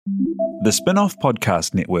The Spin-Off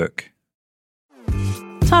Podcast Network.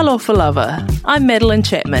 Talofa lava. I'm Madeline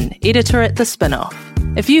Chapman, editor at The Spin-Off.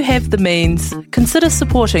 If you have the means, consider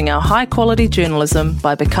supporting our high-quality journalism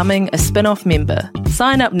by becoming a Spin-Off member.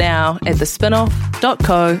 Sign up now at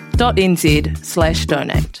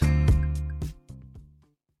thespinoff.co.nz/donate.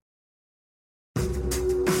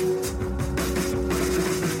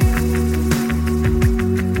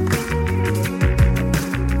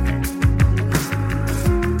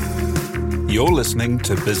 You're listening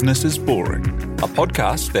to Business is Boring, a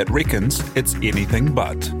podcast that reckons it's anything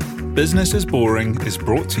but. Business is Boring is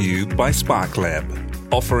brought to you by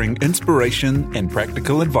SparkLab, offering inspiration and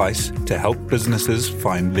practical advice to help businesses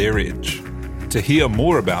find their edge. To hear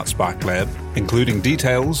more about SparkLab, including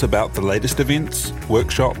details about the latest events,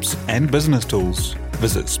 workshops, and business tools,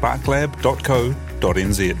 visit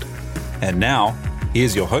sparklab.co.nz. And now,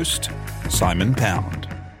 here's your host, Simon Pound.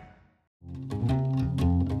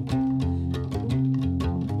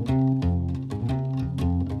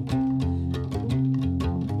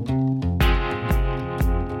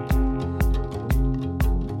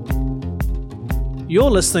 You're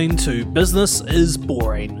listening to Business is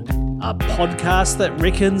Boring, a podcast that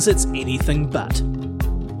reckons it's anything but.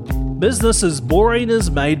 Business is Boring is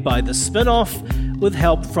made by The Spin-Off with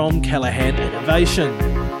help from Callaghan Innovation.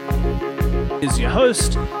 Here's your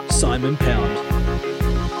host, Simon Pound.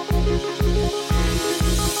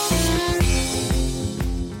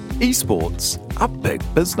 Esports are big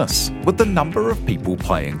business, with the number of people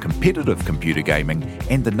playing competitive computer gaming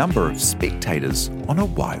and the number of spectators on a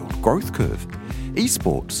wild growth curve.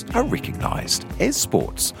 Esports are recognised as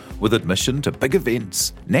sports, with admission to big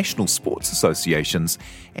events, national sports associations,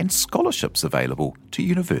 and scholarships available to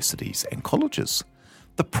universities and colleges.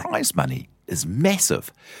 The prize money is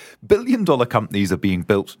massive. Billion-dollar companies are being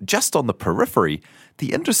built just on the periphery.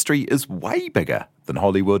 The industry is way bigger than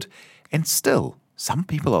Hollywood, and still, some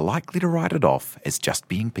people are likely to write it off as just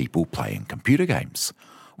being people playing computer games.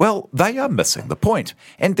 Well, they are missing the point,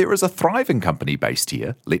 and there is a thriving company based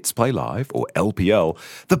here, Let's Play Live, or LPL,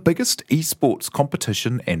 the biggest esports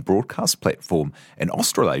competition and broadcast platform in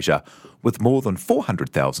Australasia, with more than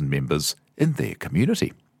 400,000 members in their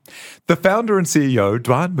community. The founder and CEO,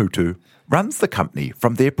 Dwan Mutu, runs the company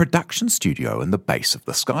from their production studio in the base of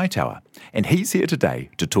the Sky Tower, and he's here today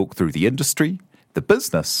to talk through the industry, the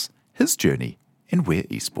business, his journey, and where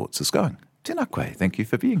esports is going. Tēnā koe, thank you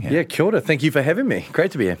for being here. Yeah, kia ora. Thank you for having me. Great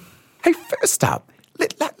to be here. Hey, first up,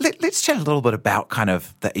 let's chat a little bit about kind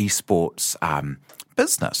of the esports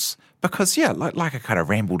business, because, yeah, like I kind of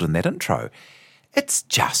rambled in that intro, it's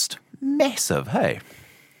just massive, hey?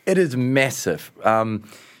 It is massive. And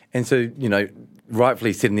so, you know,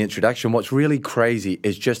 rightfully said in the introduction, what's really crazy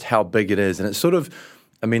is just how big it is. And it's sort of,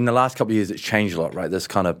 I mean, the last couple of years it's changed a lot, right? This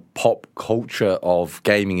kind of pop culture of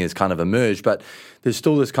gaming has kind of emerged, but there's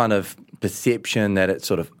still this kind of perception that it's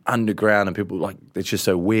sort of underground and people like, it's just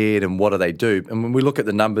so weird and what do they do? And when we look at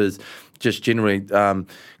the numbers, just generally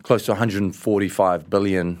close to 145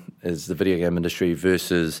 billion is the video game industry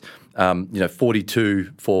versus,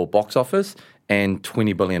 42 for box office and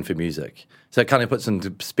 20 billion for music. So it kind of puts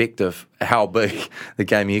into perspective how big the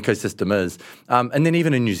gaming ecosystem is. And then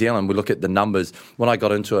even in New Zealand, we look at the numbers. When I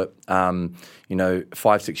got into it,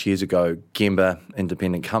 5-6 years ago, Gemba,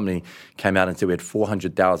 independent company, came out and said we had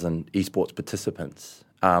 400,000 esports participants.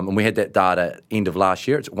 And we had that data end of last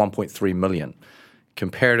year. It's 1.3 million.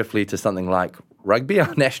 Comparatively to something like rugby,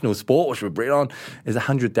 our national sport, which we're bred on, is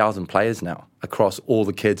 100,000 players now across all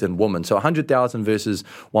the kids and women. So 100,000 versus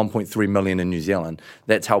 1.3 million in New Zealand.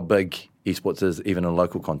 That's how big esports is, even in a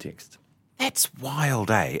local context. That's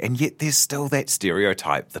wild, eh? And yet there's still that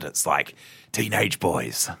stereotype that it's like teenage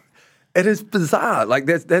boys. It is bizarre. Like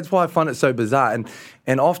that's why I find it so bizarre.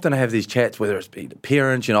 And often I have these chats, whether it's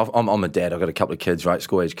parents, I'm a dad, I've got a couple of kids, right,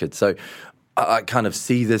 school-age kids. So I kind of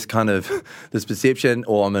see this kind of this perception,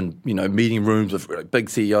 or I'm in meeting rooms with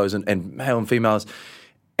big CEOs and male and females,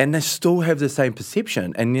 and they still have the same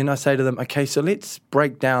perception. And then I say to them, okay, so let's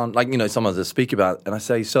break down, someone's a speaker about it, and I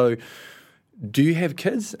say, so do you have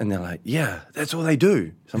kids? And they're like, yeah, that's all they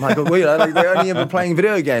do. So I'm like, well, they're only ever playing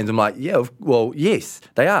video games. I'm like, yeah, well, yes,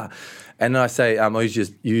 they are. And then I say, I always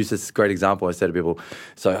just use this great example. I say to people,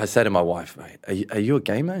 so I say to my wife, are you a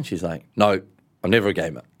gamer? And she's like, no, I'm never a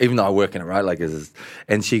gamer, even though I work in it, right?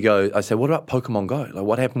 And she goes, I say, what about Pokemon Go? Like,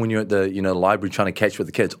 what happened when you're at the library trying to catch with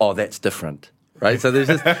the kids? Oh, that's different. right? So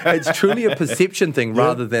it's truly a perception thing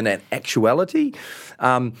rather than an actuality.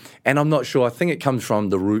 And I'm not sure. I think it comes from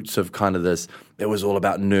the roots of kind of this. It was all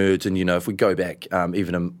about nerds, and if we go back,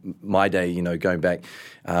 even in my day, going back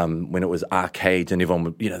when it was arcades, and everyone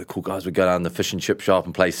would, the cool guys would go down the fish and chip shop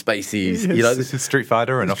and play Spaceys, Street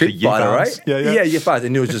Fighter and Street Fighter, right? Yeah, Fighter,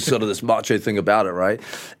 and there was just sort of this macho thing about it, right?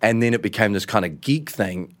 And then it became this kind of geek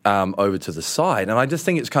thing over to the side, and I just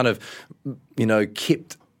think it's kind of,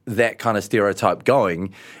 kept that kind of stereotype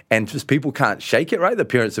going, and just people can't shake it, right? The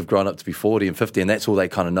parents have grown up to be 40 and 50, and that's all they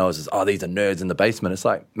kind of know is, these are nerds in the basement. It's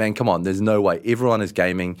like, man, come on, there's no way. Everyone is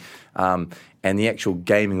gaming, and the actual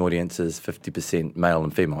gaming audience is 50% male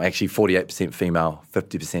and female. Actually, 48% female,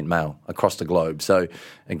 50% male across the globe. So,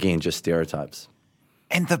 again, just stereotypes.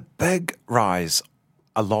 And the big rise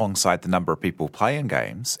alongside the number of people playing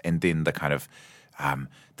games, and then the kind of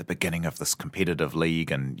the beginning of this competitive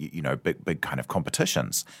league and, big kind of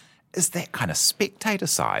competitions, is that kind of spectator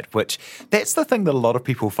side, which that's the thing that a lot of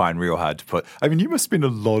people find real hard to put. I mean, you must spend a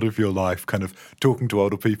lot of your life kind of talking to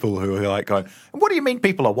older people who are like going, what do you mean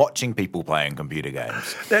people are watching people playing computer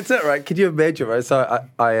games? That's it, right? Could you imagine, right? So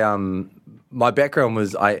I my background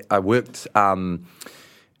was I worked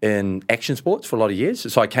in action sports for a lot of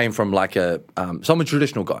years. So I came from so I'm a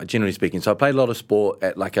traditional guy, generally speaking. So I played a lot of sport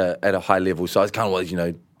at a high level. So I kind of was,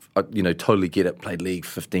 I totally get it. Played league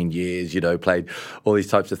 15 years, played all these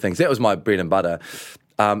types of things. That was my bread and butter.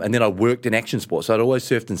 And then I worked in action sports. So I'd always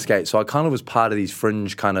surfed and skate. So I kind of was part of these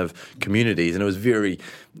fringe kind of communities. And it was very,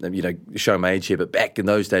 showing my age here, but back in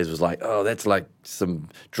those days it was like, that's like some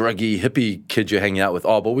druggy hippie kid you're hanging out with.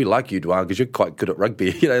 Oh, but we like you, Dwayne, because you're quite good at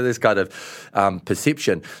rugby. This kind of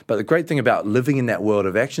perception. But the great thing about living in that world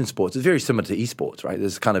of action sports is very similar to esports, right?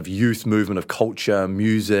 There's kind of youth movement of culture,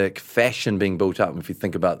 music, fashion being built up. And if you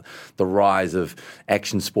think about the rise of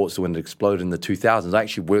action sports when it exploded in the 2000s, I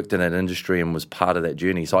actually worked in that industry and was part of that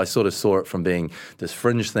journey. So I sort of saw it from being this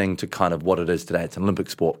fringe thing to kind of what it is today. It's an Olympic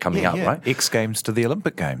sport coming up, right? X Games to the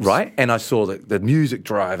Olympic Games. Right? And I saw the music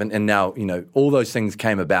drive and now, all those things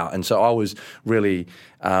came about. And so I was really,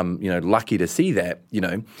 lucky to see that,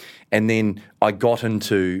 And then I got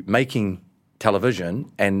into making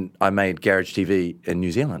television and I made Garage TV in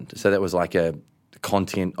New Zealand. So that was like a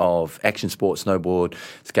content of action sports, snowboard,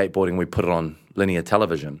 skateboarding. We put it on linear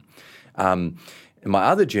television. And my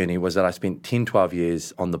other journey was that I spent 10, 12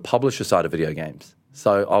 years on the publisher side of video games.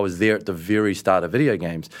 So I was there at the very start of video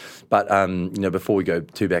games. But, before we go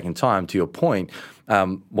too back in time, to your point,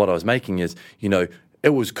 what I was making is,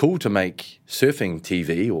 it was cool to make surfing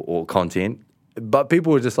TV or content, but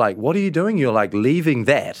people were just like, what are you doing? You're like leaving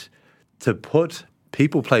that to put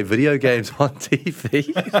people play video games on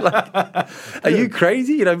TV. Are you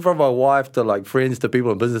crazy? From my wife to like friends to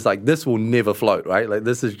people in business, like this will never float, right? Like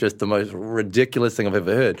this is just the most ridiculous thing I've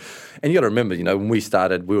ever heard. And you got to remember, when we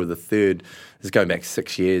started, we were the third, this is going back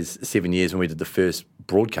 7 years when we did the first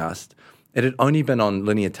broadcast. It had only been on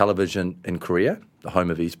linear television in Korea, the home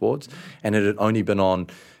of esports, and it had only been on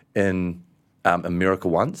in America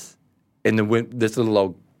once. And then this little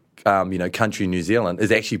old country, New Zealand,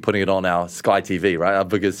 is actually putting it on our Sky TV, right? Our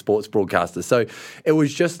biggest sports broadcaster. So it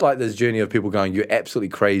was just like this journey of people going, you're absolutely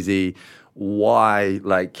crazy. Why?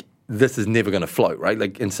 Like, this is never going to float, right?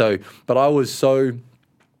 But I was so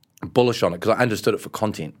bullish on it because I understood it for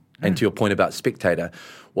content. And to your point about spectator,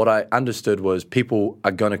 what I understood was people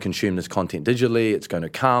are going to consume this content digitally. It's going to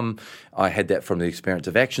come. I had that from the experience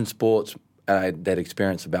of action sports, that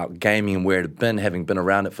experience about gaming and where it had been, having been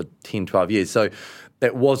around it for 10, 12 years. So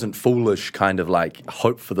that wasn't foolish kind of like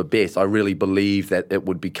hope for the best. I really believe that it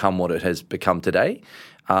would become what it has become today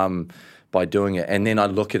by doing it. And then I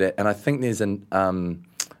look at it, and I think there's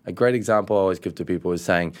a great example I always give to people is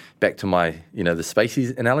saying, back to my, the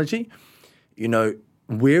Spaceys analogy,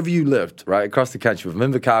 wherever you lived, right, across the country, from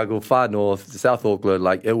Invercargill, far north, to South Auckland,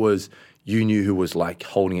 like it was, you knew who was like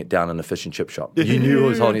holding it down in a fish and chip shop. You knew who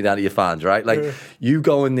was holding it down at your farms, right? Like you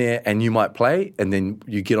go in there and you might play, and then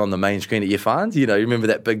you get on the main screen at your farms. You remember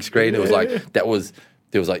that big screen? It was like, there was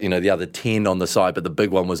like, the other 10 on the side, but the big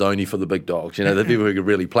one was only for the big dogs, the people who could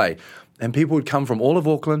really play. And people would come from all of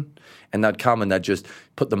Auckland, and they'd come and they'd just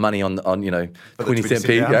put the money on 20 cent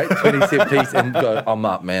piece, right? 20 cent piece, and go, I'm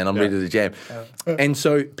up, man, I'm ready to jam. And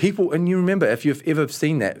so people, and you remember, if you've ever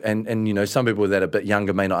seen that, and some people that are a bit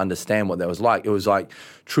younger may not understand what that was like. It was like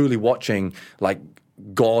truly watching like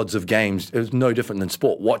gods of games. It was no different than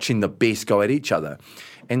sport, watching the best go at each other.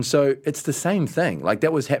 And so it's the same thing. Like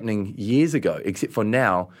that was happening years ago, except for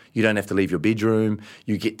now you don't have to leave your bedroom.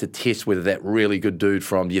 You get to test whether that really good dude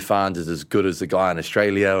from Yafans is as good as the guy in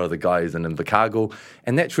Australia or the guy who's in Invercargill.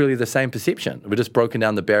 And that's really the same perception. We're just broken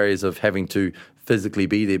down the barriers of having to physically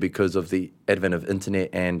be there because of the advent of internet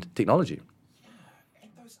and technology.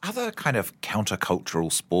 Other kind of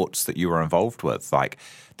countercultural sports that you were involved with, like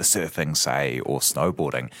the surfing, say, or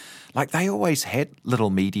snowboarding, like they always had little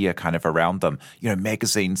media kind of around them,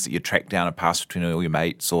 magazines that you track down and pass between all your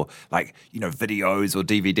mates, or like, videos or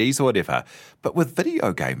DVDs or whatever. But with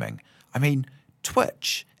video gaming, I mean,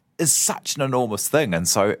 Twitch is such an enormous thing. And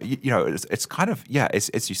so, it's kind of,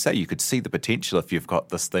 as you say, you could see the potential if you've got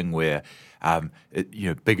this thing where,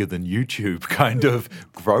 bigger than YouTube kind of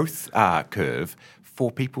growth curve for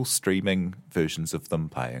people streaming versions of them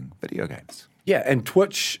playing video games. Yeah, and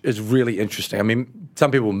Twitch is really interesting. I mean,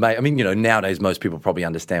 some people nowadays most people probably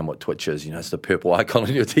understand what Twitch is. It's the purple icon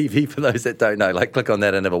on your TV for those that don't know. Like, click on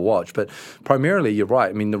that and never watch. But primarily, you're right.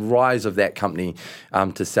 I mean, the rise of that company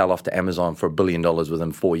to sell off to Amazon for $1 billion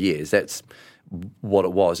within 4 years, that's what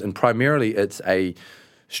it was. And primarily, it's a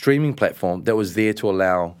streaming platform that was there to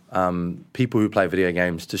allow people who play video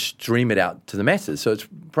games to stream it out to the masses. So it's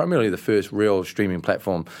primarily the first real streaming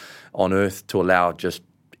platform on earth to allow just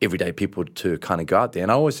everyday people to kind of go out there.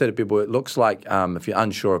 And I always say to people, it looks like, if you're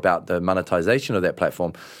unsure about the monetization of that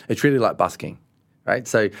platform, it's really like busking, right?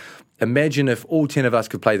 So imagine if all 10 of us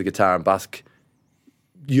could play the guitar and busk.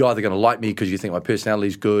 You're either going to like me because you think my personality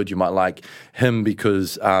is good, you might like him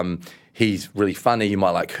because he's really funny, you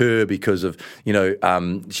might like her because of,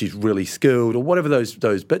 she's really skilled, or whatever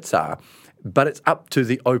those bits are. But it's up to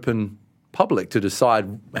the open public to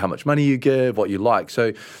decide how much money you give, what you like.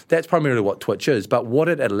 So that's primarily what Twitch is. But what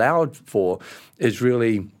it allowed for is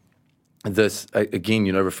really this, again,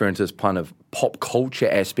 referring to this kind of pop culture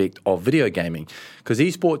aspect of video gaming. Because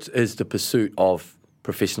esports is the pursuit of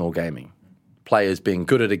professional gaming. Players being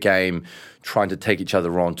good at a game, trying to take each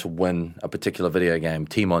other on to win a particular video game,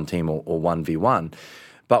 team on team or 1v1.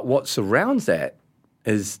 But what surrounds that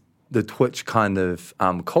is the Twitch kind of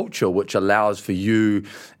culture, which allows for you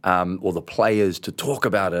or the players to talk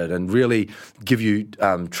about it and really give you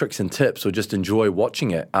tricks and tips, or just enjoy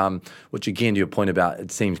watching it, which again, to your point about it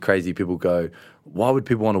seems crazy, people go, why would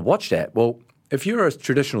people want to watch that? Well, if you're a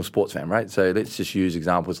traditional sports fan, right, so let's just use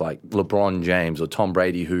examples like LeBron James or Tom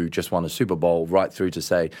Brady, who just won a Super Bowl, right through to,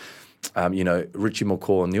 say, Richie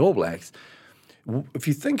McCaw and the All Blacks. If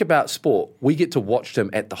you think about sport, we get to watch them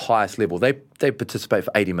at the highest level. They participate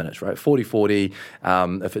for 80 minutes, right? 40-40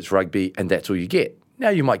 if it's rugby, and that's all you get. Now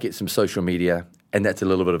you might get some social media, and that's a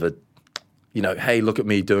little bit of a, hey, look at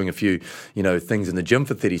me doing a few, things in the gym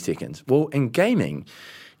for 30 seconds. Well, in gaming,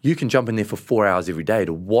 you can jump in there for 4 hours every day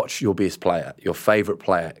to watch your best player, your favorite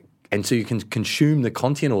player. And so you can consume the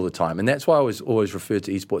content all the time. And that's why I always refer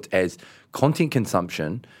to esports as content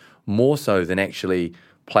consumption more so than actually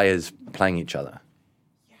players playing each other.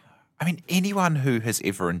 I mean, anyone who has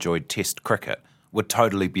ever enjoyed Test cricket would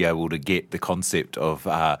totally be able to get the concept of,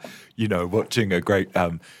 watching a great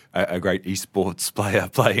esports player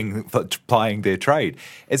playing their trade.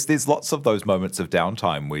 There's lots of those moments of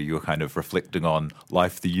downtime where you're kind of reflecting on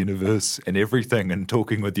life, the universe, and everything, and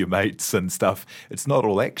talking with your mates and stuff. It's not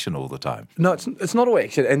all action all the time. No, it's not all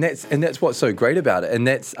action, and that's what's so great about it. And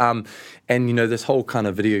that's this whole kind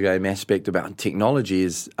of video game aspect about technology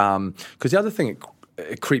is because the other thing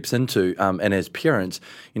it creeps into, and as parents,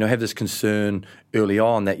 have this concern early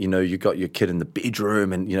on that, you got your kid in the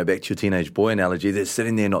bedroom and, back to your teenage boy analogy, they're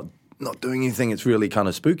sitting there not doing anything. It's really kind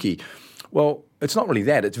of spooky. Well, it's not really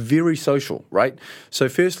that. It's very social, right? So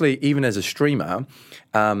firstly, even as a streamer,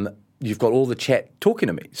 you've got all the chat talking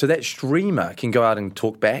to me. So that streamer can go out and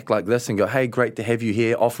talk back like this and go, hey, great to have you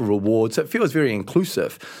here, offer rewards. So it feels very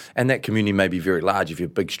inclusive. And that community may be very large if you're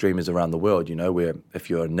big streamers around the world, where if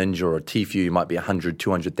you're a Ninja or a Tfue, you might be 100,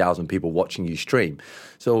 200,000 people watching you stream.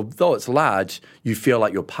 So although it's large, you feel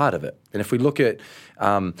like you're part of it. And if we look at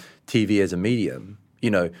TV as a medium,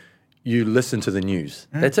 you listen to the news.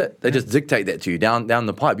 That's it. They just dictate that to you down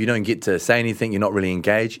the pipe. You don't get to say anything. You're not really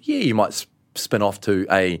engaged. Yeah, you might spin off to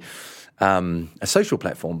a social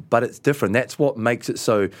platform, but it's different. That's what makes it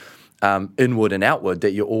so inward and outward,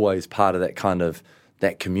 that you're always part of that kind of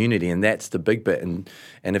that community, and that's the big bit. And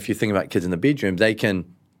if you think about kids in the bedroom, they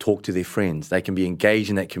can talk to their friends. They can be engaged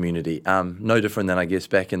in that community. No different than, I guess,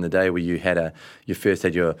 back in the day where you first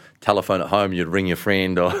had your telephone at home, you'd ring your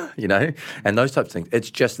friend or, and those types of things.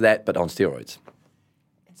 It's just that, but on steroids.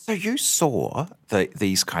 So you saw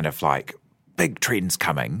these kind of like big trends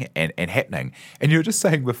coming and happening. And you were just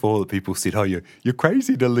saying before that people said, oh, you're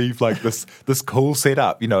crazy to leave like this cool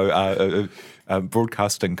setup,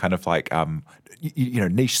 broadcasting kind of like,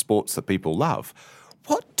 niche sports that people love.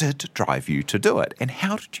 What did drive you to do it? And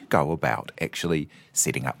how did you go about actually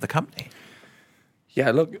setting up the company?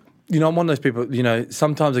 Yeah, look, I'm one of those people,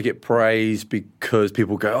 sometimes I get praise because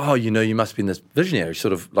people go, oh, you must be in this visionary,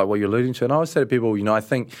 sort of like what you're alluding to. And I always say to people, I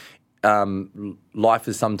think life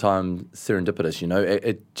is sometimes serendipitous,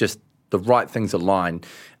 it just, the right things align,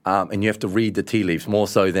 and you have to read the tea leaves more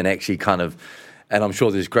so than actually kind of, and I'm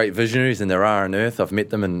sure there's great visionaries, and there are on earth. I've met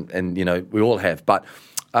them, and we all have. But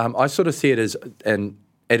I sort of see it as an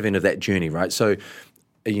advent of that journey, right? So,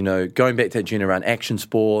 going back to that journey around action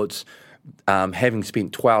sports, having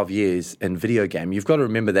spent 12 years in video game, you've got to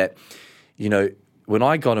remember that, when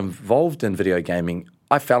I got involved in video gaming,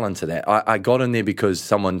 I fell into that. I got in there because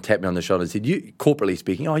someone tapped me on the shoulder and said, "You, corporately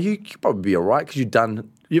speaking, you could probably be all right because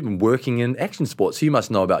you've been working in action sports, so you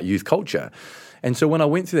must know about youth culture." And so when I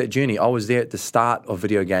went through that journey, I was there at the start of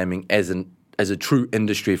video gaming as a true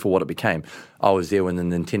industry for what it became. I was there when the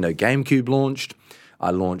Nintendo GameCube launched. I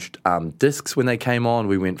launched discs when they came on.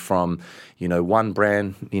 We went from, one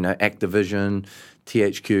brand, Activision,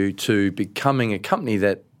 THQ, to becoming a company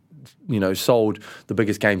that, sold the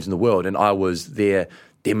biggest games in the world. And I was there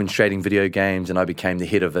demonstrating video games, and I became the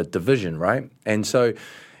head of a division, right? And so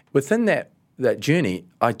within that journey,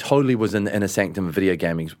 I totally was in the inner sanctum of video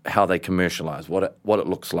gaming, how they commercialize, what it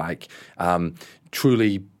looks like,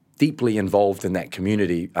 truly deeply involved in that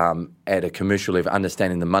community at a commercial level,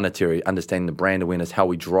 understanding the monetary, understanding the brand awareness, how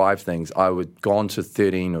we drive things. I would gone to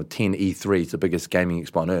 13 or 10 E3s, the biggest gaming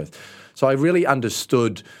expo on earth. So I really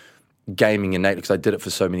understood gaming innately because I did it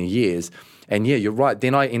for so many years. And yeah, you're right.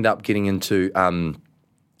 Then I end up getting into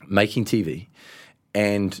making TV,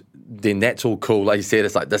 and then that's all cool. Like you said,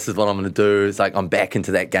 it's like, this is what I'm going to do. It's like I'm back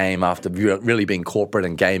into that game after really being corporate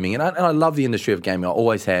and gaming. And I love the industry of gaming. I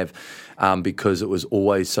always have, because it was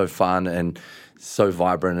always so fun and so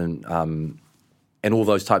vibrant and all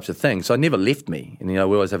those types of things. So it never left me. And, we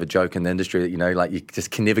always have a joke in the industry that, like you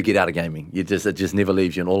just can never get out of gaming. It just never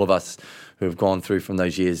leaves you. And all of us who have gone through from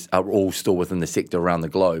those years are all still within the sector around the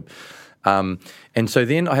globe. And so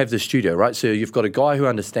then I have the studio, right? So you've got a guy who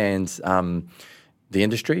understands the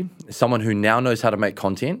industry, someone who now knows how to make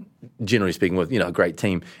content, generally speaking, with a great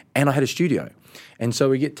team, and I had a studio. And so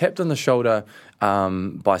we get tapped on the shoulder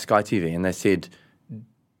by Sky TV, and they said,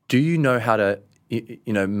 do you know how to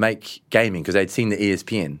make gaming? Because they'd seen the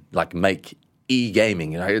ESPN, like make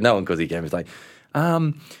e-gaming. No one calls e-gaming. It's like,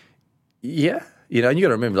 yeah. And you got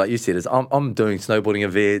to remember, like you said, is I'm doing snowboarding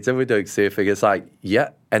events and we're doing surfing. It's like, yeah.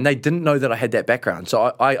 And they didn't know that I had that background.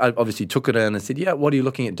 So I obviously took it in and said, yeah, what are you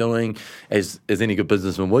looking at doing? As any good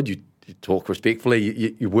businessman would, you talk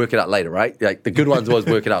respectfully, you work it out later, right? Like the good ones always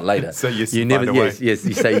work it out later. So yes, you never, yes, you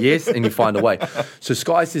say yes and you find a way. So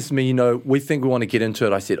Sky says to me, we think we want to get into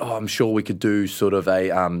it. I said, I'm sure we could do sort of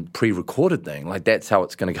a pre-recorded thing. Like that's how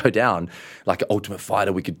it's going to go down. Like an Ultimate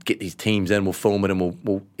Fighter, we could get these teams in, we'll film it and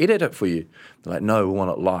we'll edit it for you. They're like, no, we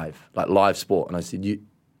want it live, like live sport. And I said,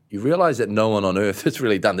 you realize that no one on earth has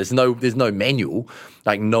really done this. There's no manual.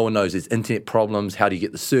 Like no one knows. There's internet problems. How do you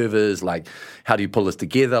get the servers? Like how do you pull this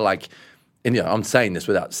together? Like, and I'm saying this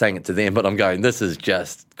without saying it to them, but I'm going, this is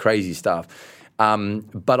just crazy stuff.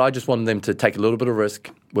 But I just wanted them to take a little bit of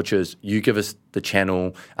risk, which is you give us the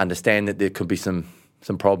channel, understand that there could be some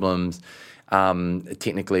problems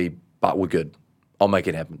technically, but we're good. I'll make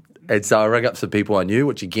it happen. And so I rang up some people I knew,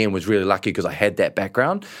 which again was really lucky because I had that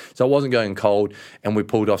background. So I wasn't going cold, and we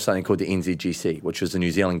pulled off something called the NZGC, which was the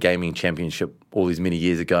New Zealand Gaming Championship all these many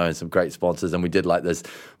years ago, and some great sponsors. And we did like this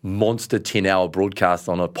monster 10-hour broadcast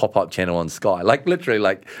on a pop-up channel on Sky, like literally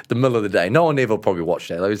like the middle of the day. No one ever probably watched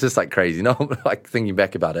that. It was just like crazy. No one like thinking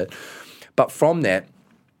back about it. But from that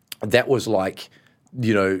was like,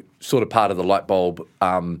 sort of part of the light bulb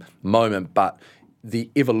moment, but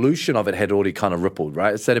the evolution of it had already kind of rippled,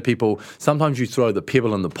 right? Say to people, sometimes you throw the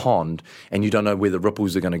pebble in the pond and you don't know where the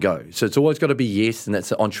ripples are going to go. So it's always got to be yes, and that's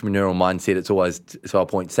the entrepreneurial mindset. It's always, so our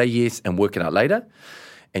point, say yes and work it out later.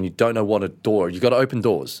 And you don't know what a door, you've got to open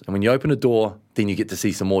doors. And when you open a door, then you get to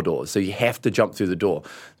see some more doors. So you have to jump through the door.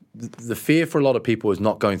 The fear for a lot of people is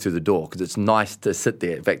not going through the door because it's nice to sit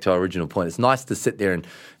there. Back to our original point, it's nice to sit there and,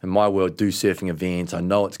 in my world, do surfing events. I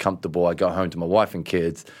know it's comfortable. I go home to my wife and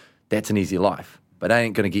kids. That's an easy life. But that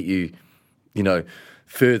ain't going to get you,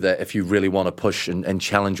 further if you really want to push and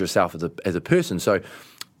challenge yourself as a person. So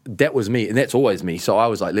that was me, and that's always me. So I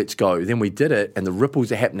was like, let's go. Then we did it, and the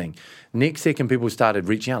ripples are happening. Next second, people started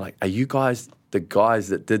reaching out like, are you guys the guys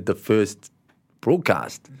that did the first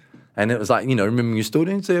broadcast? And it was like, remember you still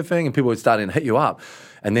doing surfing? And people were starting to hit you up.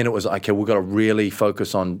 And then it was like, okay, we've got to really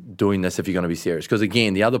focus on doing this if you're going to be serious. Because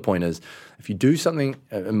again, the other point is, if you do something,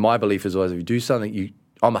 and my belief is always, if you do something,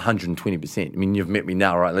 I'm 120%. I mean, you've met me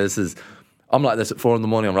now, right? I'm like this at 4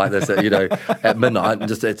 a.m. I'm like this at, at midnight.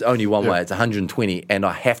 It's only one way. It's 120. And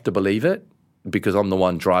I have to believe it because I'm the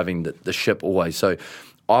one driving the ship always. So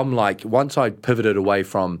I'm like, once I pivoted away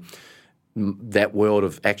from that world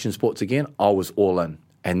of action sports again, I was all in.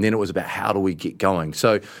 And then it was about how do we get going.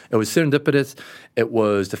 So it was serendipitous. It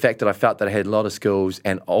was the fact that I felt that I had a lot of skills,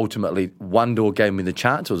 and ultimately one door gave me the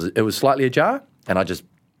chance. It was slightly ajar, and I just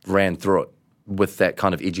ran through it with that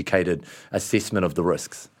kind of educated assessment of the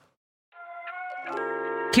risks.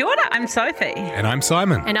 Kia ora, I'm Sophie. And I'm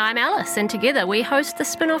Simon. And I'm Alice, and together we host the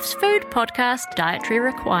Spin-Off's food podcast, Dietary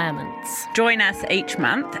Requirements. Join us each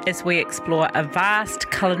month as we explore a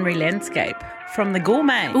vast culinary landscape, from the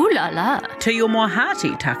gourmet Ooh la la to your more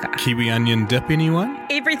hearty taka. Kiwi onion dip, anyone?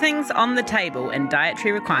 Everything's on the table in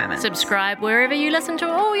Dietary Requirements. Subscribe wherever you listen to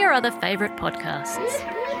all your other favourite podcasts.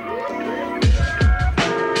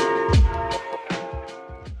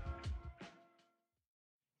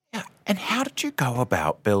 And how did you go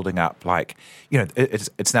about building up,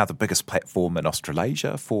 it's now the biggest platform in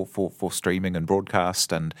Australasia for streaming and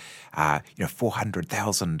broadcast, and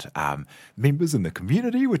 400,000 members in the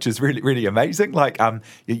community, which is really, really amazing.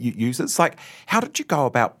 Users, how did you go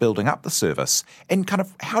about building up the service, and kind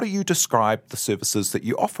of how do you describe the services that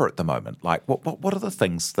you offer at the moment? What are the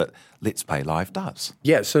things that Let's Play Live does?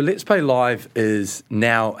 Yeah, so Let's Play Live is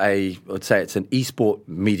now let's say it's an esport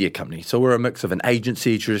media company. So we're a mix of an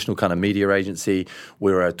agency, traditional kind of media agency.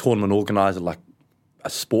 We're a tournament organizer, like a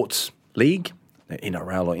sports league,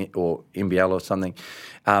 NRL or NBL or something.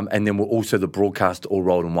 And then we're also the broadcaster all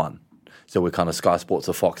rolled in one. So we're kind of Sky Sports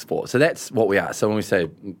or Fox Sports. So that's what we are. So when we say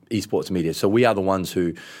esports media, so we are the ones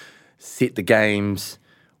who set the games.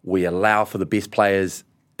 We allow for the best players,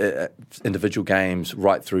 individual games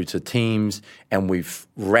right through to teams, and we've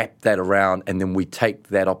wrapped that around, and then we take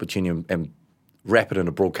that opportunity and wrap it in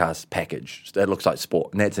a broadcast package that looks like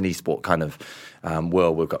sport, and that's an esport kind of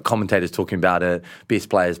world. We've got commentators talking about it, best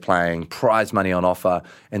players playing, prize money on offer,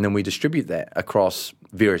 and then we distribute that across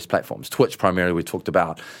various platforms. Twitch primarily we talked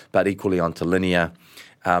about, but equally onto linear.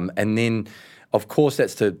 And then, of course,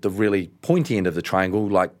 that's the really pointy end of the triangle.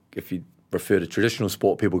 Like if you refer to traditional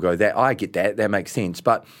sport, people go, "That I get that makes sense."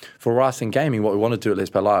 But for us in gaming, what we want to do at Let's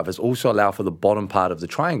Play Live is also allow for the bottom part of the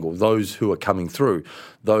triangle, those who are coming through,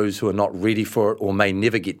 those who are not ready for it or may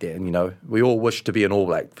never get there. And, we all wish to be an All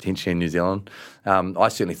Black, potentially in New Zealand. I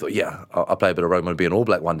certainly thought, I'll play a bit of rugby and be an All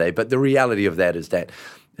Black one day. But the reality of that is that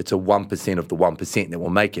it's a 1% of the 1% that will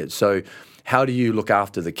make it. So how do you look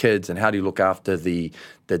after the kids, and how do you look after the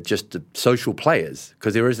social players?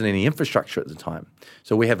 Because there isn't any infrastructure at the time.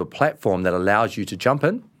 So we have a platform that allows you to jump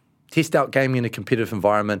in, test out gaming in a competitive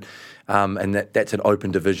environment, and that's an open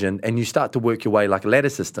division, and you start to work your way like a ladder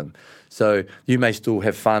system. So you may still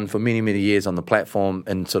have fun for many, many years on the platform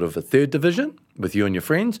in sort of a third division with you and your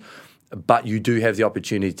friends, but you do have the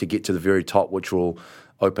opportunity to get to the very top, which will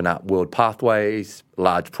open up world pathways,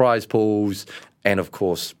 large prize pools, and of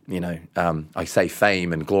course, I say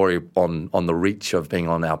fame and glory on the reach of being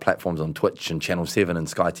on our platforms on Twitch and Channel 7 and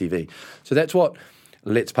Sky TV. So that's what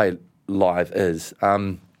Let's Play Live is.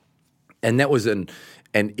 And that was an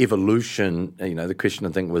evolution. The question I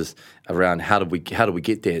think was around how do we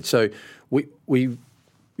get there? So we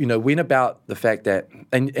went about the fact that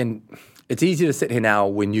and it's easier to sit here now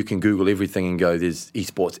when you can Google everything and go, there's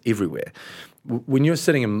esports everywhere. When you were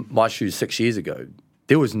sitting in my shoes 6 years ago,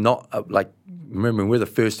 there was not remember, we're the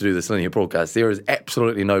first to do this linear broadcast. There is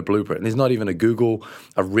absolutely no blueprint. There's not even a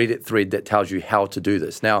Reddit thread that tells you how to do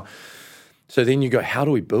this. Now, so then you go, how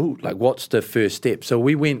do we build? What's the first step? So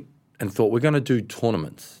we went and thought, we're going to do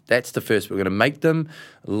tournaments. That's the first. We're going to make them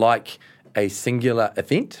like a singular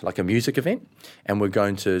event, like a music event, and we're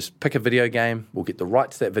going to pick a video game. We'll get the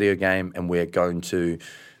rights to that video game, and we're going to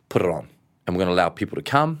put it on. And we're going to allow people to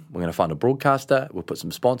come. We're going to find a broadcaster. We'll put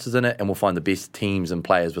some sponsors in it, and we'll find the best teams and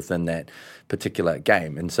players within that particular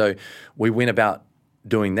game. And so we went about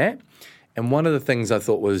doing that. And one of the things I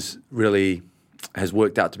thought has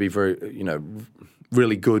worked out to be very,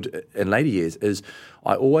 really good in later years is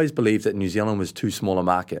I always believed that New Zealand was too small a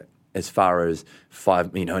market as far as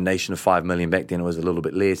a nation of 5 million. Back then it was a little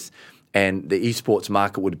bit less. And the esports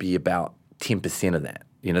market would be about 10% of that.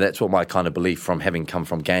 That's what my kind of belief from having come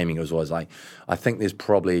from gaming was always like, I think there's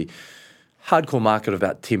probably hardcore market of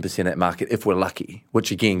about 10% of that market if we're lucky,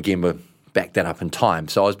 which again, we'll back that up in time.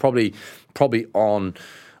 So I was probably on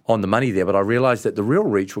the money there, but I realized that the real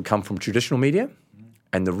reach would come from traditional media,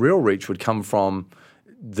 and the real reach would come from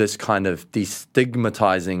this kind of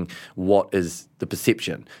destigmatizing what is the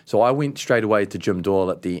perception. So I went straight away to Jim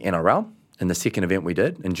Doyle at the NRL in the second event we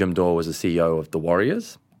did, and Jim Doyle was the CEO of the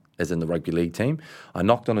Warriors, as in the rugby league team. I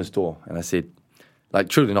knocked on his door and I said, like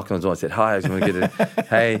truly knocked on his door, I said, hi, I was going to get it.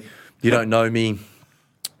 Hey, you don't know me,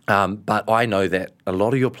 but I know that a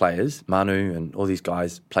lot of your players, Manu and all these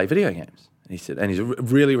guys, play video games. He said, and he's a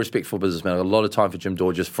really respectful businessman. A lot of time for Jim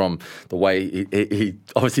Doyle just from the way he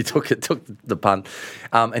obviously took the punt.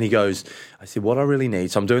 And he goes, I said, what I really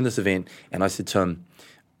need, so I'm doing this event, and I said to him,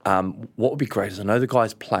 what would be great is I know the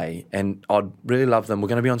guys play, and I'd really love them. We're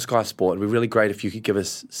going to be on Sky Sport. It'd be really great if you could give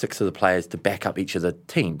us 6 of the players to back up each of the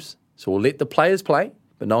teams. So we'll let the players play,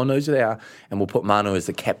 but no one knows who they are, and we'll put Manu as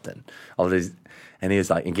the captain of these. And he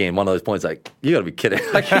was like, again, one of those points, like, you got to be kidding.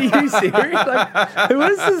 Like, are you serious? Like, who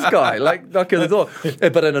is this guy? Like, knocking the door.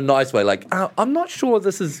 But in a nice way, like, I'm not sure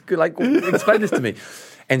this is good. Like, explain this to me.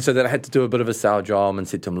 And so then I had to do a bit of a sales job and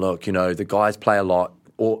said to him, look, you know, the guys play a lot.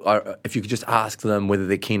 Or if you could just ask them whether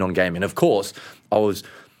they're keen on gaming. And of course, I was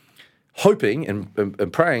hoping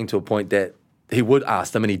and praying to a point that he would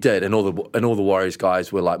ask them, and he did. And all the Warriors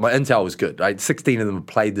guys were like, my intel was good, right? 16 of them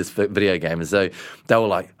played this video game, and so they were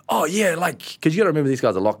like, oh yeah, like, because you got to remember these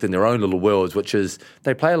guys are locked in their own little worlds, which is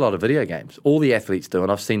they play a lot of video games. All the athletes do,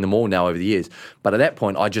 and I've seen them all now over the years. But at that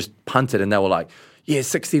point, I just punted, and they were like, yeah,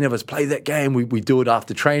 16 of us play that game. We do it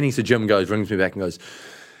after training. So Jim rings me back and goes,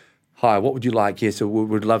 hi, what would you like? Yeah, so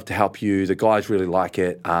we'd love to help you. The guys really like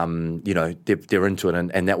it. You know, they're into it,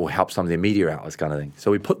 and that will help some of their media outlets kind of thing.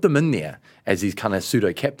 So we put them in there as these kind of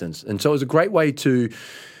pseudo-captains. And so it was a great way to,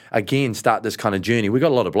 again, start this kind of journey. We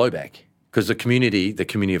got a lot of blowback because the community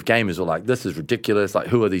of gamers were like, this is ridiculous. Like,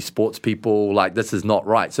 who are these sports people? Like, this is not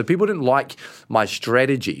right. So people didn't like my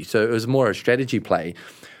strategy. So it was more a strategy play.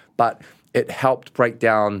 But it helped break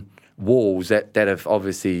down walls that have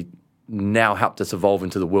obviously now helped us evolve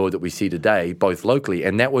into the world that we see today, both locally.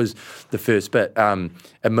 And that was the first bit.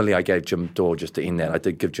 Admittedly, I gave Jim Doyle, just to end that, I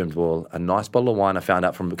did give Jim Doyle a nice bottle of wine I found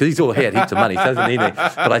out from, because he's all had heaps of money, so he doesn't need any.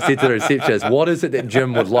 But I said to the receptionist, what is it that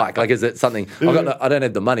Jim would like? Like, is it something, I don't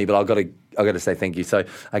have the money, but I've got to say thank you. So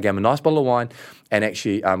I gave him a nice bottle of wine, and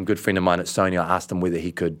actually a good friend of mine at Sony, I asked him whether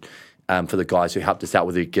he could, for the guys who helped us out,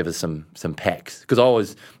 whether he'd give us some packs.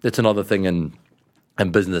 Because that's another thing in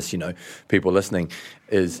business, you know, people listening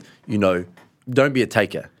is, you know, don't be a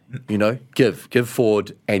taker, you know, give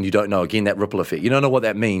forward, and you don't know, again, that ripple effect. You don't know what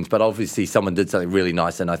that means, but obviously someone did something really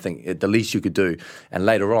nice, and I think the least you could do, and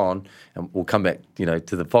later on, and we'll come back, you know,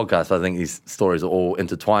 to the podcast, I think these stories are all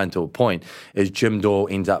intertwined to a point, is Jim Doyle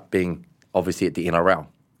ends up being, obviously, at the NRL,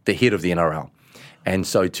 the head of the NRL. And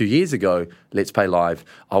so 2 years ago, Let's Play Live,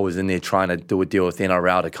 I was in there trying to do a deal with the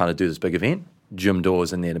NRL to kind of do this big event. Jim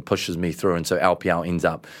Doyle's in there and pushes me through, and so LPL ends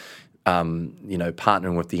up, you know,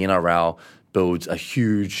 partnering with the NRL, builds a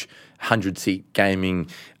huge 100-seat gaming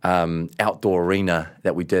outdoor arena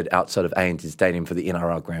that we did outside of ANZ Stadium for the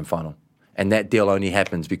NRL Grand Final. And that deal only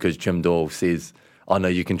happens because Jim Doyle says, I know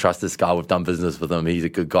you can trust this guy. We've done business with him. He's a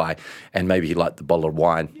good guy. And maybe he liked the bottle of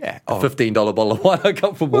wine. Yeah. The $15 bottle of wine I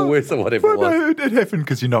got from Woolworths or whatever it was. No, it happened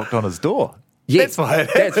because you knocked on his door. Yes,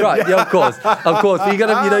 that's right. Yeah, of course. But you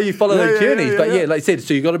got to, you know, you follow those journeys. But yeah, like I said,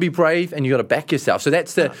 so you got to be brave and you got to back yourself. So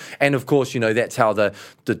that's and of course, you know, that's how the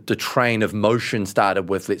train of motion started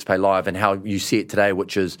with Let's Play Live, and how you see it today,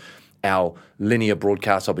 which is our linear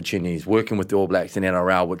broadcast opportunities, working with the All Blacks and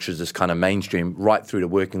NRL, which is this kind of mainstream, right through to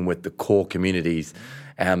working with the core communities,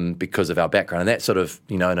 because of our background. And that's sort of,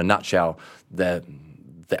 you know, in a nutshell, the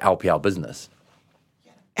LPL business.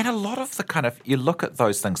 And a lot of the kind of, you look at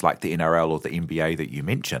those things like the NRL or the NBA that you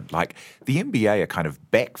mentioned, like the NBA are kind of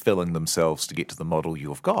backfilling themselves to get to the model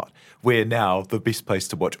you've got, where now the best place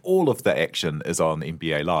to watch all of the action is on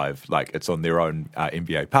NBA Live. Like, it's on their own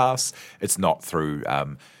NBA Pass. It's not through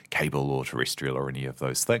cable or terrestrial or any of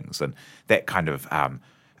those things. And that kind of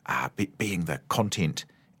being the content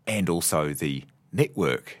and also the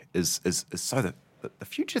network is so the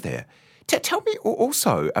future there. Tell me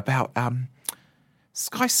also about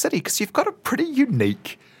Sky City, because you've got a pretty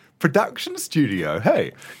unique production studio.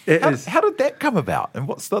 Hey, how did that come about, and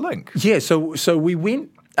what's the link? Yeah, so we went,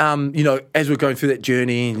 you know, as we're going through that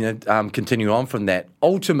journey, you know, continuing on from that,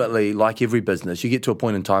 ultimately, like every business, you get to a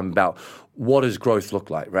point in time about what does growth look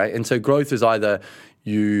like, right? And so growth is either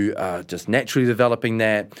you are just naturally developing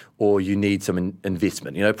that, or you need some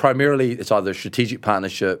investment. You know, primarily it's either a strategic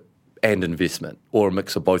partnership and investment, or a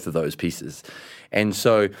mix of both of those pieces. And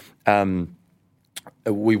so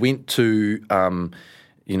we went to,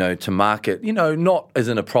 you know, to market, you know, not as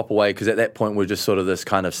in a proper way, because at that point we're just sort of this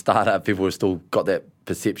kind of startup. People were still got that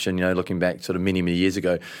perception, looking back sort of many, many years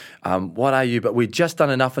ago. What are you? But we'd just done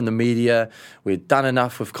enough in the media. We'd done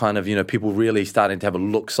enough with kind of, people really starting to have a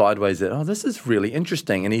look sideways that, this is really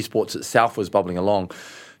interesting. And esports itself was bubbling along.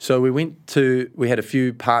 So we had a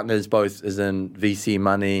few partners, both as in VC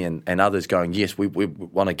money and others going, yes, we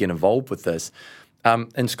want to get involved with this.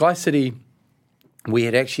 In Sky City, we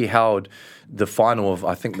had actually held the final of,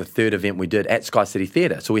 I think, the third event we did at Sky City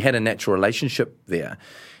Theatre. So we had a natural relationship there.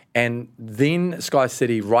 And then Sky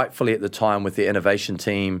City, rightfully at the time with their innovation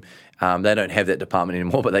team, they don't have that department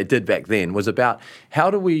anymore, but they did back then, was about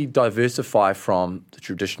how do we diversify from the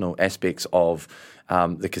traditional aspects of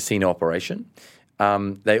the casino operation.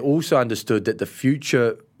 They also understood that the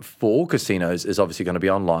future for all casinos is obviously going to be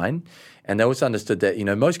online. And they also understood that,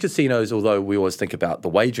 most casinos, although we always think about the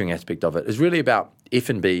wagering aspect of it, is really about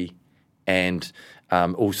F&B and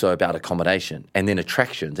also about accommodation and then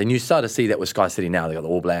attractions. And you start to see that with Sky City now. They've got the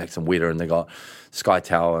All Blacks and Weta, and they've got Sky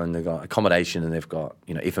Tower, and they've got accommodation, and they've got,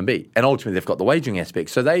 F&B. And ultimately, they've got the wagering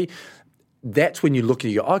aspect. So that's when you look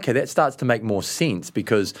and you go, okay, that starts to make more sense,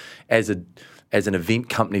 because as an event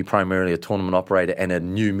company, primarily a tournament operator, and a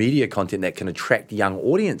new media content that can attract young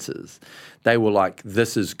audiences, they were like,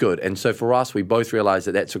 this is good. And so for us, we both realized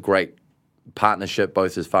that that's a great partnership,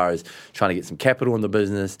 both as far as trying to get some capital in the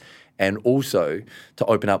business and also to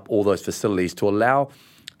open up all those facilities to allow,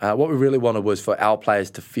 what we really wanted was for our players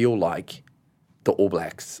to feel like the All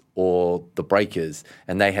Blacks or the Breakers,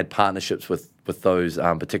 and they had partnerships with those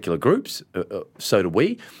particular groups. So did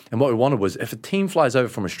we. And what we wanted was, if a team flies over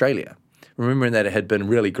from Australia, remembering that it had been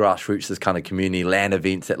really grassroots, this kind of community land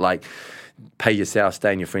events that like pay yourself,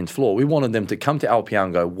 stay on your friend's floor. We wanted them to come to LPL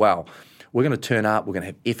and go, wow, we're going to turn up, we're going to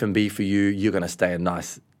have F&B for you, you're going to stay in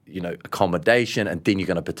nice, accommodation, and then you're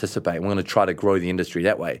going to participate. We're going to try to grow the industry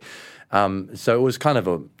that way. So it was kind of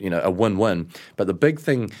a win-win. But the big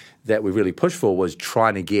thing that we really pushed for was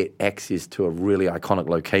trying to get access to a really iconic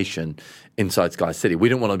location inside Sky City. We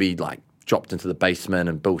didn't want to be like dropped into the basement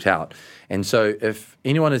and built out. And so if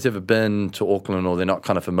anyone has ever been to Auckland or they're not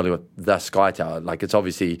kind of familiar with the Sky Tower, like it's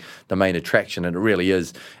obviously the main attraction, and it really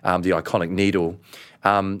is the iconic needle.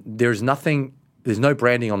 There's no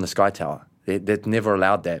branding on the Sky Tower. They've never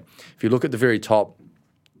allowed that. If you look at the very top,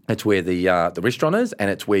 it's where the restaurant is, and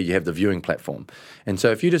it's where you have the viewing platform. And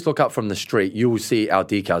so if you just look up from the street, you will see our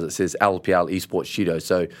decals. It says LPL Esports Studio.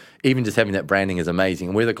 So even just having that branding is amazing.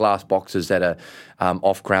 And we're the glass boxes that are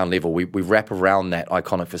off ground level. We wrap around that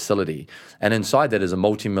iconic facility. And inside that is a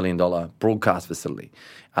multi-million-dollar broadcast facility.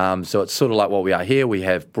 So it's sort of like what we are here. We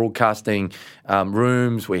have broadcasting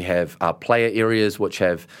rooms. We have player areas, which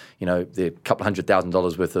have, the couple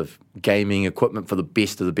 $100,000 worth of gaming equipment for the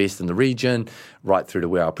best of the best in the region, right through to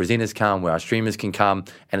where our presenters come, where our streamers can come.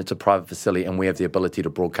 And it's a private facility, and we have the ability to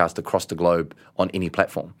broadcast across the globe on any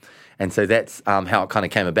platform. And so that's how it kind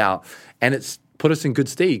of came about. And it's put us in good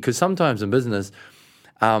stead, because sometimes in business,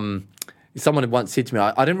 someone had once said to me,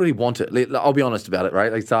 I didn't really want it. I'll be honest about it,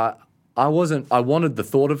 right? Like, so I wanted the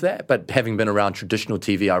thought of that, but having been around traditional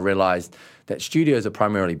TV, I realized that studios are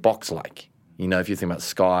primarily box-like. If you think about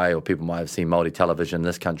Sky, or people might have seen multi-television in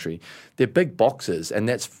this country, they're big boxes, and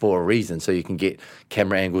that's for a reason. So you can get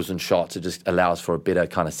camera angles and shots. It just allows for a better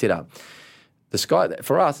kind of setup. The Sky,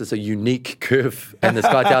 for us, it's a unique curve, and the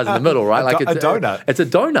Sky Tower's in the middle, right? Like it's a donut. It's a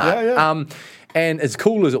donut. Yeah. And as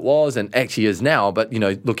cool as it was, and actually is now, but,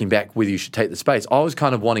 looking back whether you should take the space, I was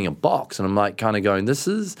kind of wanting a box, and I'm like kind of going, this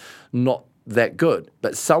is not that good.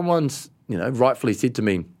 But someone's, rightfully said to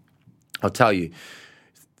me, I'll tell you,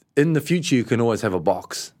 in the future, you can always have a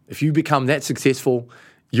box. If you become that successful,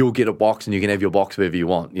 you'll get a box, and you can have your box wherever you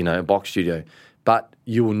want, a box studio. But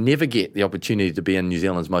you will never get the opportunity to be in New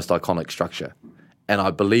Zealand's most iconic structure. And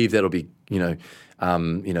I believe that'll be,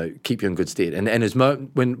 keep you in good stead. And as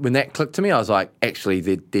when that clicked to me, I was like, actually,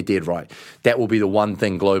 they're dead right. That will be the one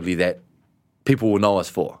thing globally that people will know us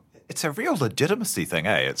for. It's a real legitimacy thing,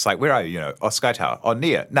 eh? It's like, where are you? Sky Tower.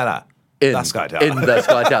 Near. No. In the Sky Tower. In the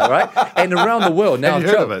Sky Tower, right? And around the world now. And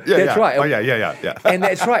you heard of it. Yeah, that's right. Oh, yeah. And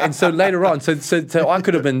that's right. And so later on, so I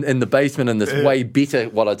could have been in the basement in this way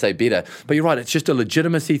better, I'd say better. But you're right, it's just a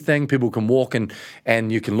legitimacy thing. People can walk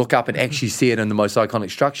and you can look up and actually see it in the most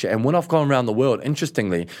iconic structure. And when I've gone around the world,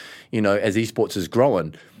 interestingly, as esports is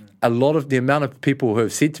growing, a lot of the amount of people who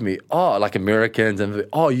have said to me, like Americans, and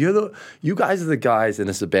you guys are the guys, and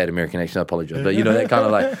this is a bad American accent, I apologize, but that kind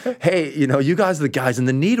of like, hey, you guys are the guys in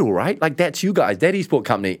the needle, right? Like that's you guys, that esport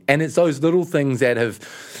company. And it's those little things that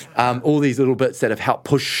have, all these little bits that have helped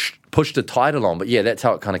push the tide along. But yeah, that's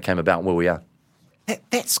how it kind of came about where we are.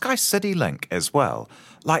 That Sky City link as well.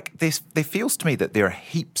 Like there feels to me that there are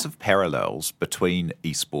heaps of parallels between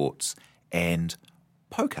esports and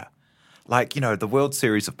poker. Like, the World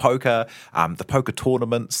Series of Poker, the poker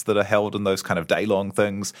tournaments that are held in those kind of day-long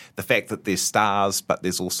things, the fact that there's stars, but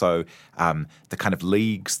there's also the kind of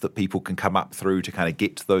leagues that people can come up through to kind of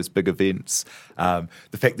get to those big events,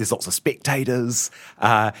 the fact there's lots of spectators,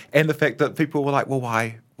 and the fact that people were like, well,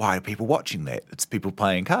 why are people watching that? It's people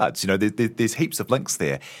playing cards. There's heaps of links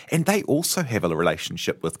there. And they also have a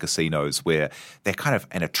relationship with casinos where they're kind of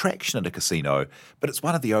an attraction at a casino, but it's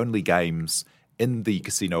one of the only games in the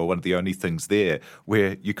casino, one of the only things there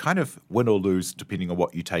where you kind of win or lose depending on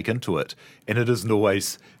what you take into it. And it isn't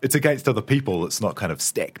always, it's against other people. It's not kind of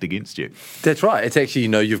stacked against you. That's right. It's actually,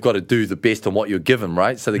 you've got to do the best on what you're given,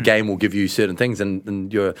 right? So the game will give you certain things.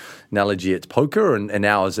 And your analogy, it's poker, and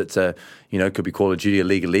ours, it's could be Call of Duty or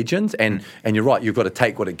League of Legends. And you're right, you've got to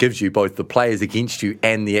take what it gives you, both the players against you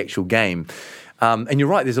and the actual game. And you're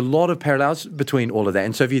right, there's a lot of parallels between all of that.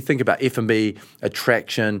 And so if you think about F&B,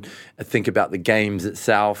 attraction, think about the games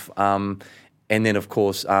itself, and then, of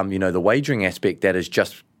course, the wagering aspect that has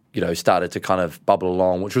just, started to kind of bubble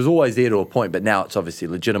along, which was always there to a point, but now it's obviously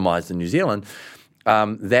legitimised in New Zealand,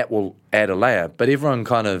 that will add a layer. But everyone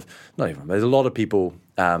not everyone, there's a lot of people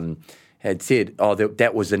had said,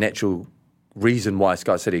 that was the natural reason why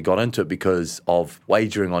Sky City got into it because of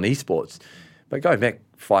wagering on esports. But going back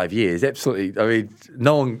 5 years, absolutely.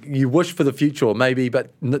 No one, you wish for the future or maybe,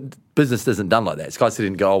 but business isn't done like that. Sky City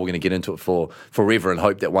didn't go, we're going to get into it for forever and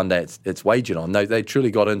hope that one day it's wagered on. No, they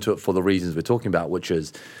truly got into it for the reasons we're talking about, which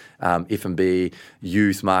is F&B,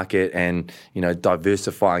 youth market, and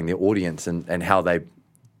diversifying their audience and how they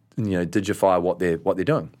digify what they're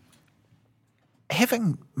doing.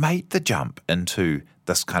 Having made the jump into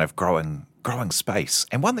this kind of growing space,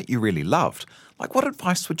 and one that you really loved, like, what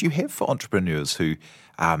advice would you have for entrepreneurs who,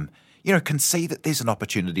 can see that there's an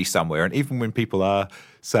opportunity somewhere, and even when people are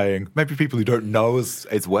saying, maybe people who don't know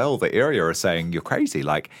as well the area are saying you're crazy,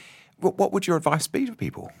 like, what would your advice be to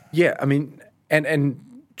people? Yeah, and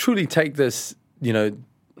truly take this,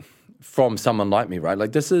 from someone like me, right?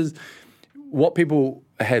 Like, this is what people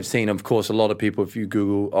have seen. Of course, a lot of people, if you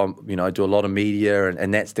Google, I do a lot of media,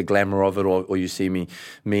 and that's the glamour of it, or you see me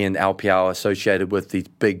and LPL associated with these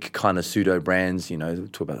big kind of pseudo brands,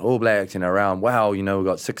 talk about All Blacks and around, wow, we've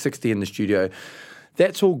got 660 in the studio.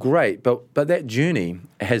 That's all great, but that journey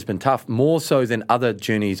has been tough, more so than other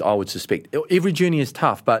journeys, I would suspect. Every journey is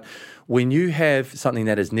tough, but when you have something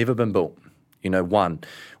that has never been built,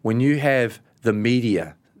 when you have the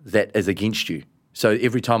media that is against you. So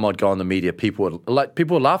every time I'd go on the media, people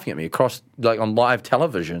were laughing at me across, like, on live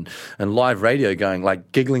television and live radio, going,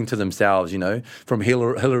 like, giggling to themselves, from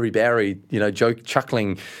Hillary Barry, joke,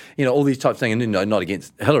 chuckling, all these types of things. And not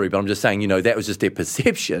against Hillary, but I'm just saying, that was just their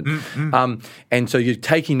perception. Mm-hmm. And so you're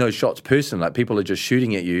taking those shots personally, like people are just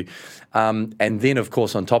shooting at you. And then, of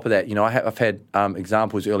course, on top of that, I've had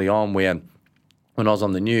examples early on where, when I was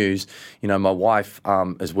on the news, my wife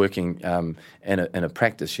is working in a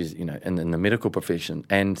practice. She's, in the medical profession.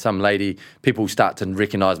 And some lady, people start to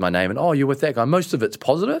recognise my name and, oh, you're with that guy. Most of it's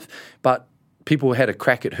positive, but people had a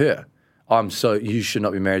crack at her. You should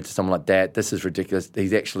not be married to someone like that. This is ridiculous.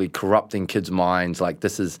 He's actually corrupting kids' minds. Like,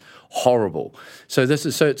 this is horrible. So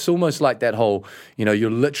it's almost like that whole,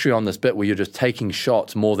 you're literally on this bit where you're just taking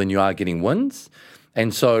shots more than you are getting wins.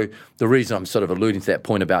 And so the reason I'm sort of alluding to that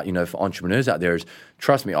point about, for entrepreneurs out there is,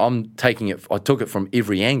 trust me, I took it from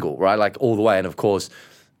every angle, right? Like, all the way. And of course,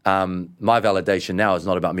 my validation now is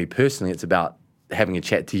not about me personally. It's about having a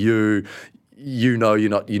chat to you. You know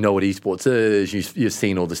what esports is. You've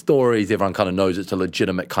seen all the stories. Everyone kind of knows it's a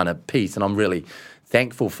legitimate kind of piece. And I'm really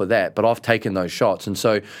thankful for that. But I've taken those shots. And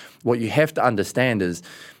so what you have to understand is,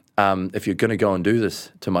 if you're going to go and do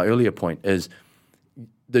this, to my earlier point, is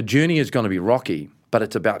the journey is going to be rocky. But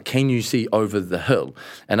it's about, can you see over the hill?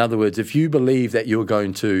 In other words, if you believe that you're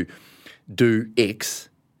going to do X,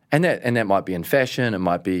 and that might be in fashion, it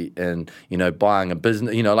might be in, buying a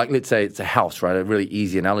business, like, let's say it's a house, right? A really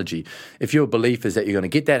easy analogy. If your belief is that you're going to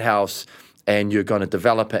get that house and you're going to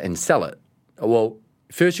develop it and sell it, well,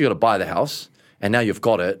 first you got to buy the house, and now you've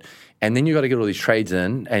got it, and then you got to get all these trades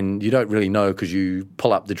in, and you don't really know because you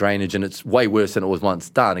pull up the drainage and it's way worse than it was once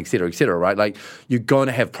done, et cetera, right? Like, you're going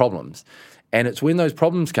to have problems. And it's when those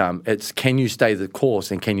problems come, it's, can you stay the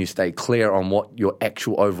course and can you stay clear on what your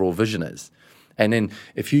actual overall vision is? And then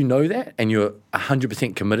if you know that and you're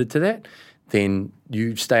 100% committed to that, then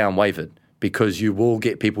you stay unwavered, because you will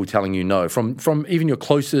get people telling you no from even your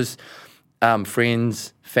closest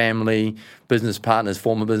friends, family, business partners,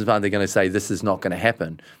 former business partners, they're going to say this is not going to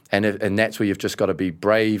happen. And that's where you've just got to be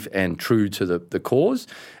brave and true to the cause.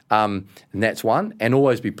 And that's one. And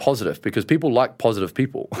always be positive, because people like positive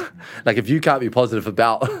people. Like if you can't be positive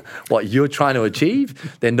about what you're trying to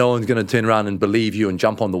achieve, then no one's going to turn around and believe you and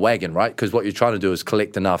jump on the wagon, right? Because what you're trying to do is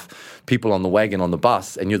collect enough people on the wagon on the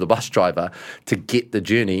bus, and you're the bus driver, to get the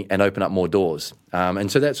journey and open up more doors.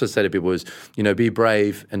 And so that's what I say to people is, be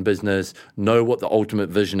brave in business, know what the ultimate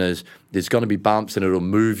vision is. There's going to be bumps and it'll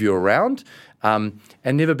move you around, and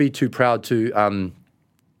never be too proud to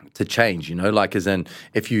change, like as in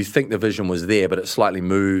if you think the vision was there but it slightly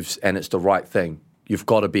moves and it's the right thing, you've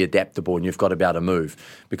got to be adaptable and you've got to be able to move.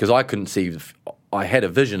 Because I couldn't see, I had a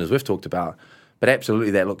vision as we've talked about, but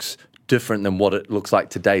absolutely that looks different than what it looks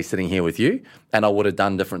like today sitting here with you, and I would have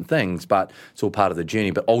done different things, but it's all part of the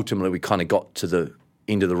journey. But ultimately we kind of got to the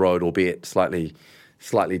end of the road, albeit slightly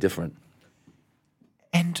different.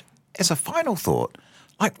 And as a final thought,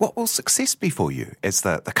 like, what will success be for you? As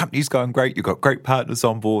the company's going great, you've got great partners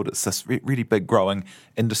on board, it's this really big growing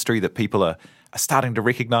industry that people are starting to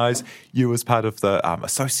recognise. You as part of the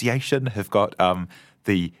association have got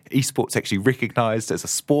the esports actually recognised as a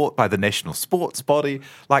sport by the national sports body.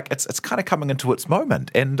 Like, it's kind of coming into its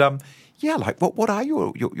moment. And what are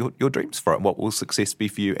your dreams for it? And what will success be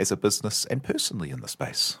for you as a business and personally in the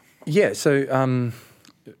space? Yeah, so,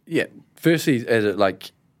 firstly,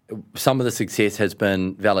 some of the success has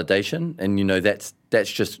been validation, and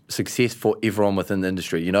that's just success for everyone within the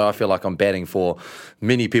industry. I feel like I'm batting for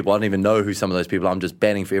many people. I don't even know who some of those people are. I'm just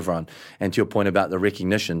batting for everyone. And to your point about the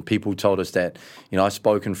recognition, people told us that, I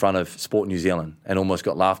spoke in front of Sport New Zealand and almost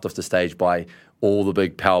got laughed off the stage by all the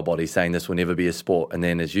big power bodies saying this will never be a sport. And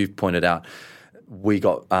then, as you've pointed out, we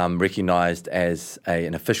got recognised as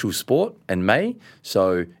an official sport in May.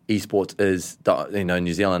 So esports is,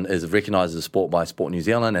 New Zealand is recognised as a sport by Sport New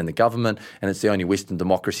Zealand and the government, and it's the only Western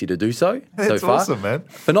democracy to do so. That's so far. Awesome, man.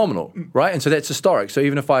 Phenomenal, right? And so that's historic. So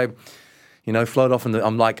even if I, float off,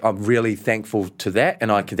 I'm really thankful to that,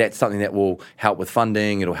 and that's something that will help with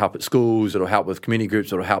funding. It'll help at schools. It'll help with community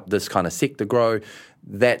groups. It'll help this kind of sector grow.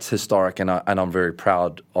 That's historic, and I'm very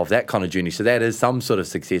proud of that kind of journey. So that is some sort of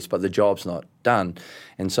success, but the job's not done.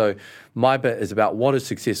 And so my bit is about what does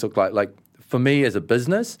success look like? Like for me as a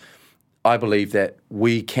business, I believe that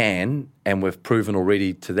we can, and we've proven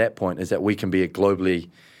already to that point, is that we can be a globally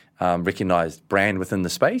recognised brand within the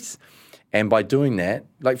space. And by doing that,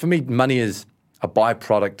 like for me, money is a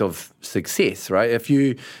byproduct of success, right?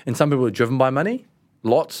 And some people are driven by money.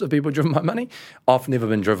 Lots of people are driven by money. I've never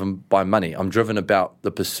been driven by money. I'm driven about the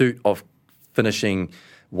pursuit of finishing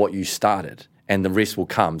what you started, and the rest will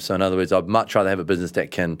come. So in other words, I'd much rather have a business that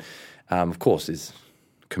can, of course, there's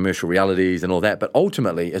commercial realities and all that, but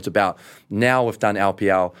ultimately it's about, now we've done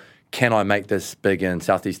LPL, can I make this big in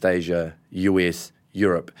Southeast Asia, US,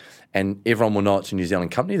 Europe? And everyone will know it's a New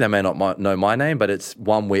Zealand company. They may not know my name, but it's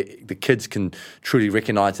one where the kids can truly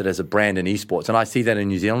recognise it as a brand in esports. And I see that in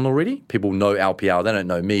New Zealand already. People know LPL. They don't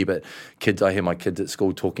know me, but I hear my kids at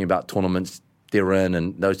school talking about tournaments they're in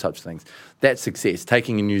and those types of things. That's success.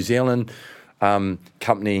 Taking a New Zealand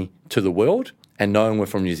company to the world and knowing we're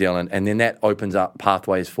from New Zealand. And then that opens up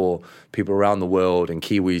pathways for people around the world and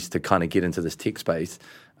Kiwis to kind of get into this tech space.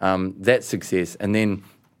 That's success. And then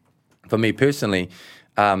for me personally,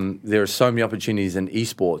 there are so many opportunities in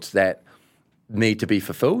esports that need to be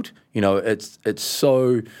fulfilled. It's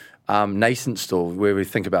so nascent still where we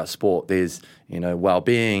think about sport. There's,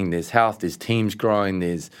 well-being, there's health, there's teams growing,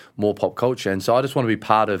 there's more pop culture. And so I just want to be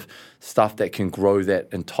part of stuff that can grow that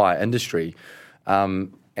entire industry.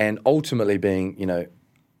 And ultimately being,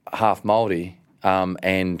 half Māori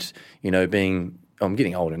and, being, I'm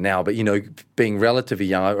getting older now, but, being relatively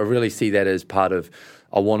young, I really see that as part of,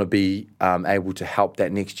 I want to be able to help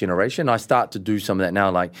that next generation. I start to do some of that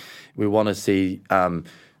now. Like we want to see the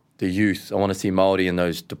youth. I want to see Māori in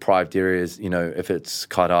those deprived areas, if it's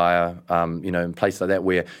Kaiaia, in places like that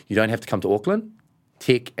where you don't have to come to Auckland.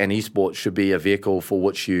 Tech and esports should be a vehicle for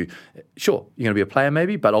which you're going to be a player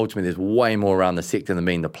maybe, but ultimately there's way more around the sector than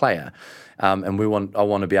being the player. And I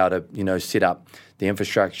want to be able to, set up the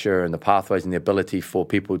infrastructure and the pathways and the ability for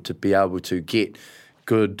people to be able to get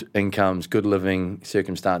good incomes, good living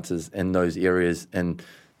circumstances in those areas and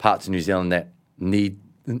parts of New Zealand that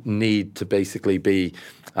need to basically be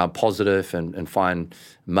positive and find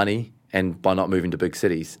money, and by not moving to big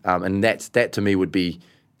cities. And that to me would be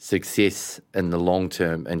success in the long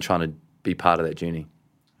term and trying to be part of that journey.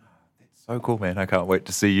 So cool, man. I can't wait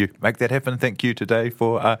to see you make that happen. Thank you today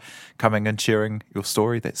for coming and sharing your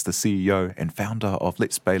story. That's the CEO and founder of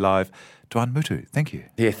Let's Play Live, Duan Mutu. Thank you.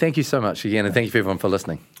 Yeah, thank you so much again, and thank you for everyone for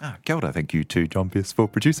listening. Kia ora. Thank you to John Pierce for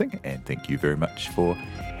producing, and thank you very much for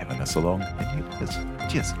having us along in your biz.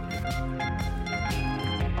 Cheers.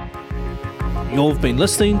 You've been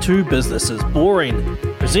listening to Business is Boring,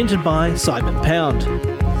 presented by Simon Pound.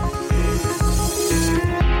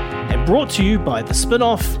 And brought to you by The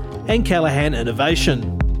Spin-Off and Callaghan Innovation.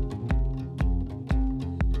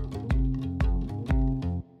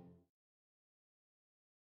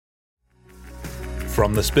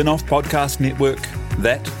 From the Spin-Off Podcast Network,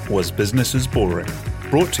 that was Business is Boring,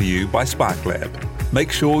 brought to you by SparkLab.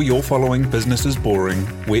 Make sure you're following Business is Boring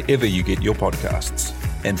wherever you get your podcasts.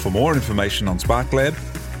 And for more information on SparkLab,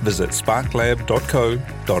 visit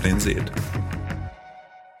sparklab.co.nz.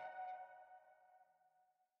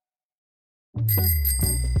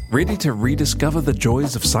 Ready to rediscover the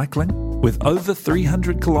joys of cycling? With over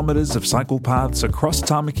 300 kilometres of cycle paths across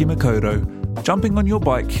Tāmaki Makaurau, jumping on your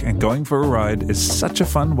bike and going for a ride is such a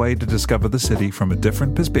fun way to discover the city from a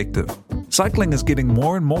different perspective. Cycling is getting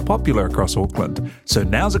more and more popular across Auckland, so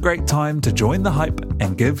now's a great time to join the hype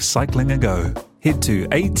and give cycling a go. Head to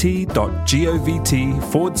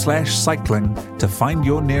at.govt/cycling to find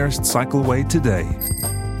your nearest cycleway today.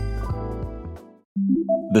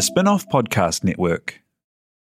 The Spin-Off Podcast Network.